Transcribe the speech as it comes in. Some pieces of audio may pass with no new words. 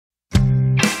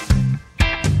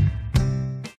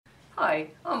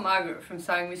Hi, I'm Margaret from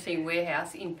Sewing Machine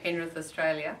Warehouse in Penrith,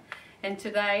 Australia, and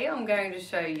today I'm going to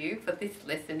show you, for this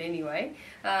lesson anyway,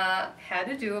 how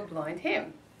to do a blind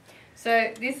hem.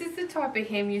 So this is the type of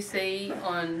hem you see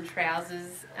on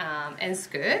trousers and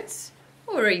skirts,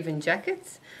 or even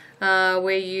jackets,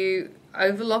 where you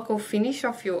overlock or finish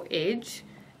off your edge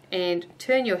and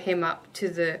turn your hem up to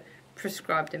the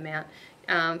prescribed amount.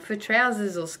 For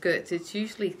trousers or skirts, it's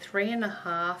usually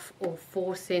 3.5 or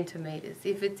 4 centimeters.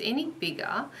 If it's any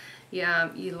bigger,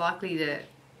 you're likely to,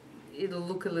 it'll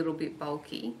look a little bit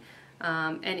bulky.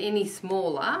 And any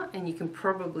smaller, and you can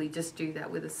probably just do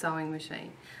that with a sewing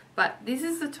machine. But this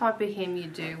is the type of hem you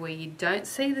do where you don't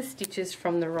see the stitches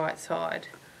from the right side.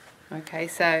 Okay,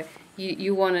 so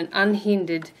you want an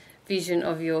unhindered vision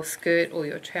of your skirt or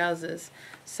your trousers.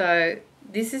 So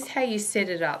this is how you set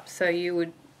it up. So you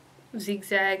would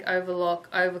zigzag, overlock,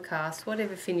 overcast,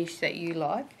 whatever finish that you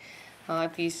like.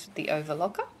 I've used the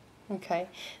overlocker. Okay,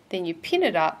 then you pin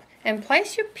it up and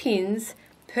place your pins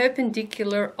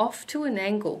perpendicular off to an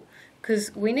angle,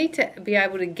 because we need to be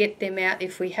able to get them out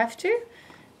if we have to.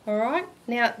 Alright,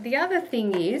 now the other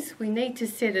thing is we need to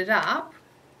set it up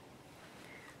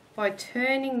by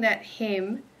turning that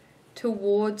hem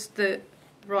towards the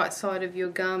right side of your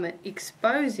garment,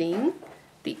 exposing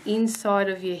the inside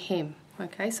of your hem.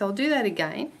 Okay, so I'll do that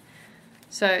again.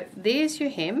 So there's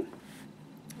your hem.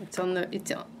 It's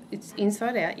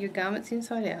inside out. Your garment's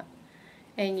inside out,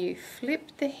 and you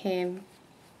flip the hem,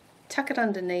 tuck it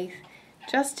underneath,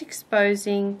 just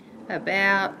exposing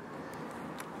about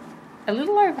a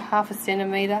little over 1/2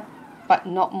 centimeter, but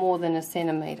not more than 1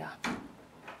 centimeter.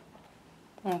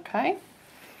 Okay.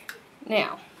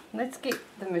 Now let's get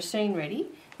the machine ready.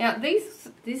 Now this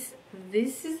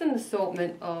is an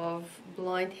assortment of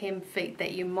blind hem feet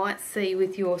that you might see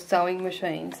with your sewing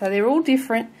machine. So they're all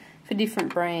different for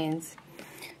different brands.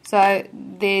 So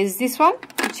there's this one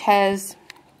which has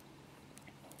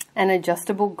an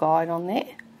adjustable guide on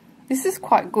there. This is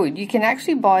quite good. You can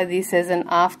actually buy this as an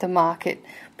aftermarket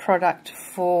product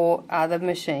for other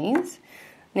machines.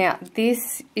 Now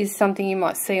this is something you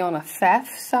might see on a Pfaff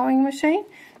sewing machine.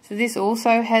 So this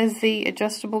also has the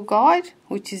adjustable guide,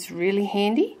 which is really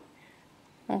handy.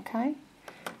 Okay.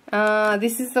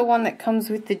 This is the one that comes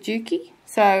with the Juki.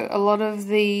 So a lot of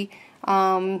the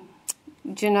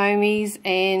Janomis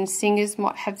and singers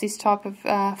might have this type of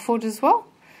foot as well.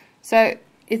 So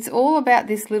it's all about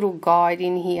this little guide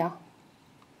in here.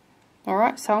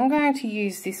 Alright, so I'm going to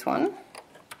use this one.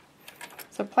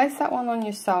 So place that one on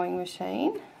your sewing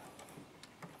machine.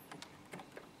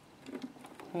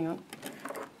 Hang on.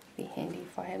 Be handy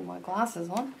if I had my glasses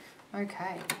on.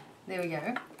 Okay, there we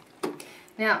go.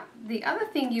 Now the other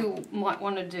thing you might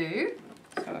want to do,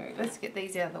 so let's get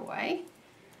these out of the way,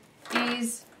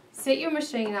 is set your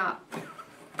machine up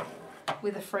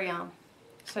with a free arm.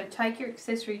 So take your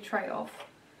accessory tray off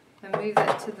and move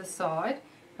that to the side.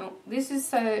 Now this is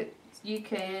so you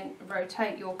can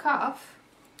rotate your cuff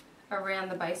around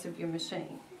the base of your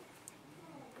machine.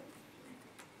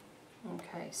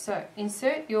 Okay, so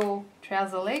insert your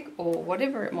trouser leg or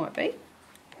whatever it might be.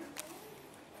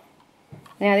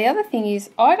 Now the other thing is,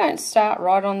 I don't start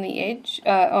right on the edge,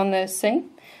 on the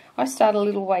seam. I start a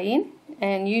little way in,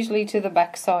 and usually to the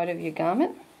back side of your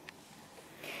garment.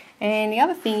 And the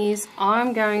other thing is,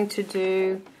 I'm going to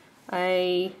do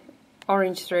a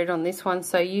orange thread on this one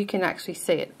so you can actually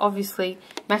see it. Obviously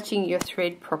matching your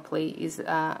thread properly is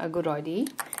a good idea,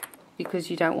 because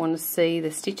you don't want to see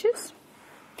the stitches.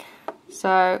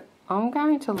 So I'm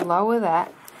going to lower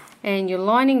that, and you're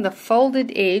lining the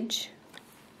folded edge,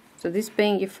 so this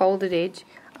being your folded edge,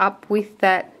 up with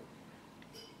that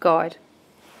guide.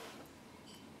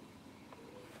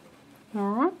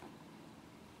 Alright.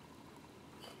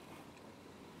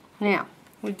 Now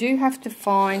we do have to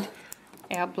find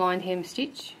our blind hem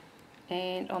stitch,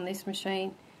 and on this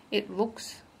machine it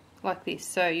looks like this.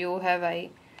 So you'll have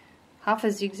a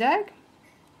 1/2 zigzag,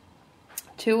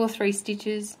 2 or 3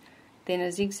 stitches, then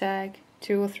a zigzag,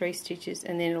 2 or 3 stitches,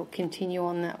 and then it'll continue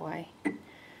on that way.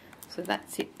 So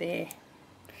that's it there.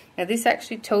 Now this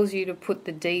actually tells you to put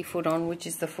the D foot on, which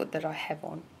is the foot that I have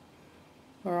on.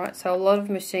 Alright, so a lot of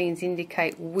machines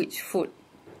indicate which foot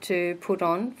to put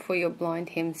on for your blind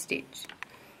hem stitch.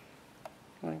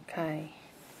 Okay.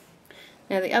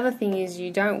 Now the other thing is,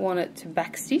 you don't want it to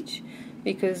back stitch,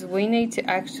 because we need to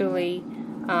actually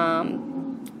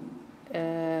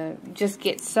just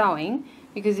get sewing,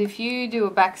 because if you do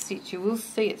a back stitch you will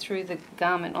see it through the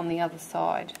garment on the other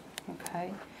side.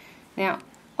 Okay. Now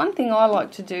one thing I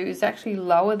like to do is actually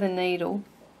lower the needle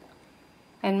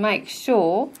and make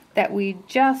sure that we're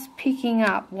just picking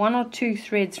up 1 or 2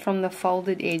 threads from the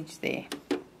folded edge there.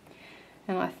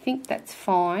 and I think that's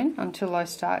fine until I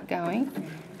start going,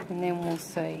 and then we'll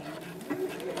see.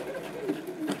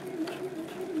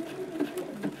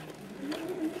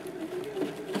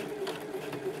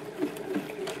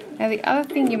 Now the other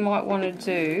thing you might want to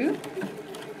do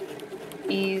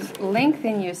is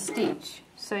lengthen your stitch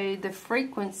so the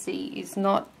frequency is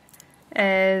not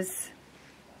as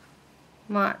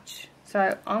much.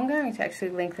 So I'm going to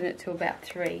actually lengthen it to about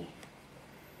 3.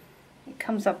 It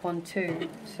comes up on 2,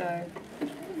 so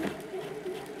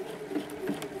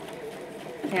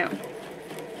now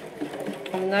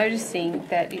I'm noticing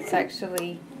that it's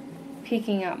actually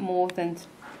picking up more than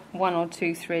 1 or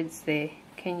 2 threads there.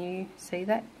 Can you see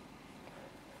that?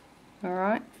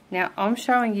 Alright, now I'm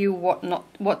showing you what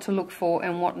to look for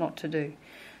and what not to do.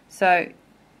 So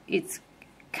it's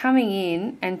coming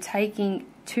in and taking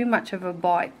too much of a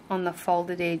bite on the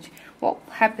folded edge. What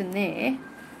will happen there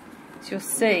is you'll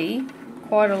see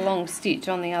quite a long stitch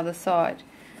on the other side.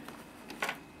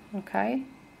 Okay,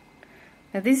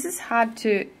 now this is hard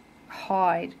to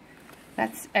hide.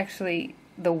 That's actually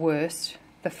the worst,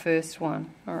 the first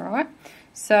one. Alright,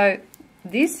 so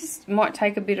this might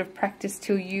take a bit of practice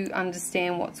till you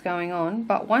understand what's going on,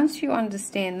 but once you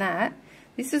understand that,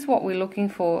 this is what we're looking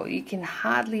for. You can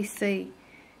hardly see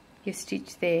your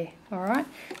stitch there. Alright,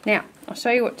 now I'll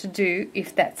show you what to do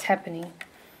if that's happening.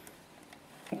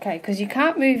 Okay, because you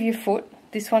can't move your foot.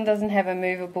 This one doesn't have a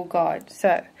movable guide.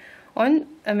 So on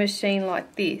a machine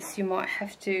like this, you might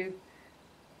have to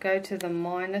go to the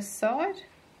minus side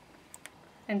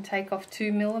and take off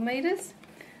 2 millimeters.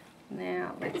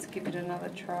 Now let's give it another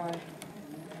try.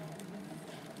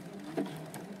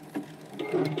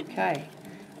 Okay,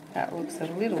 that looks a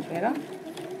little better.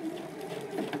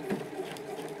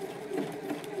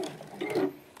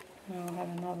 I'll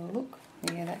have another look.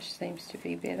 Yeah, that seems to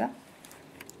be better.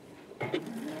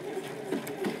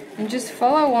 And just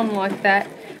follow on like that.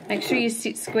 Make sure you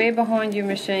sit square behind your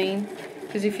machine,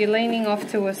 because if you're leaning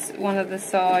off to one of the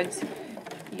sides,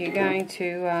 you're going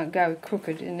to go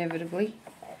crooked inevitably.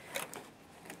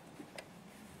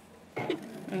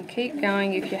 And keep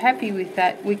going. If you're happy with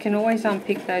that, we can always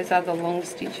unpick those other long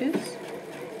stitches.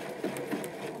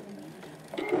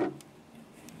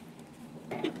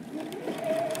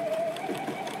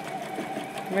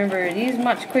 Remember, it is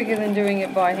much quicker than doing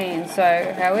it by hand,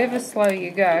 so however slow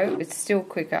you go, it's still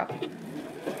quicker.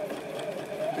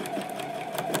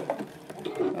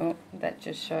 Oh, that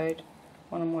just showed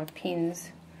one of my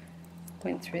pins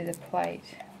went through the plate,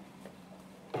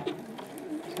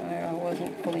 so I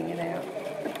wasn't pulling it out.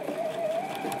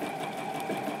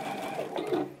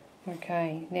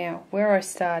 Okay, now where I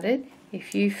started,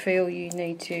 if you feel you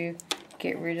need to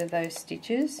get rid of those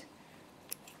stitches,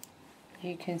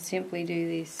 you can simply do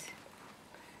this.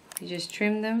 You just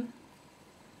trim them,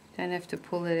 don't have to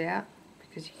pull it out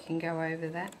because you can go over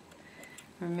that.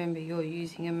 Remember, you're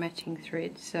using a matching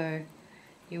thread, so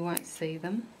you won't see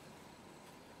them.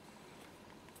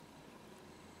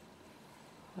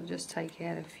 I'll just take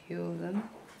out a few of them.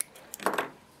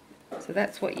 So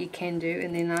that's what you can do,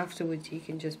 and then afterwards you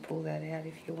can just pull that out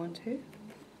if you want to.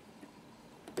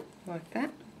 Like that.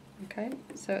 Okay,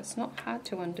 so it's not hard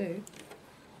to undo.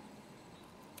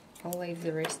 I'll leave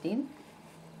the rest in.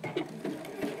 And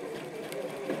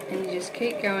you just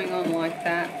keep going on like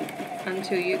that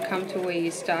until you come to where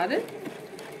you started.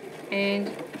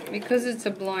 And because it's a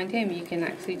blind hem, you can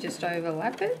actually just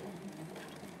overlap it.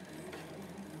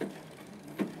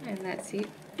 And that's it.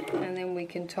 And then we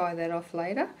can tie that off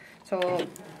later. So I'll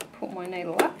put my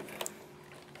needle up,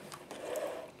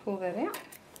 pull that out.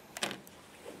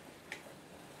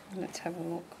 Let's have a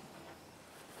look.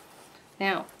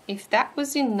 Now, if that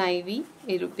was in navy,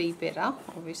 it would be better,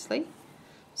 obviously.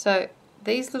 So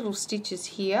these little stitches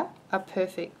here are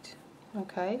perfect,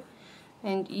 okay?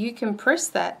 And you can press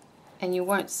that and you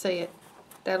won't see it.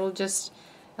 That'll just,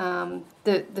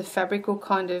 the fabric will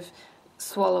kind of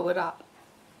swallow it up,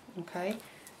 okay?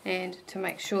 And to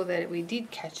make sure that we did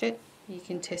catch it, you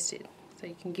can test it. So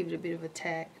you can give it a bit of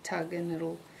a tug and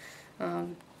it'll,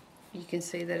 you can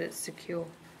see that it's secure.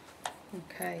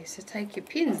 Okay, so take your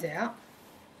pins out.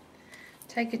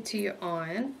 Take it to your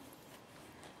iron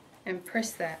and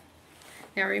press that.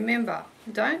 Now remember,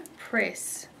 don't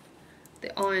press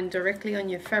the iron directly on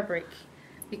your fabric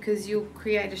because you'll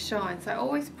create a shine. So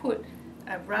always put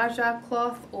a Raja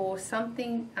cloth or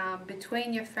something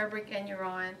between your fabric and your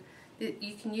iron.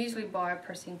 You can usually buy a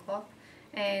pressing cloth,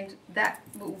 and that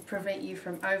will prevent you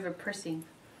from over pressing.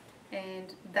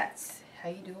 And that's how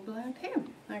you do a blind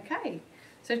hem. Okay,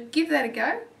 so give that a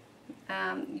go.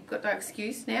 You've got no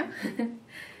excuse now.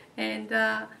 And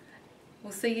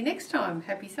we'll see you next time.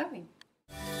 Happy sewing.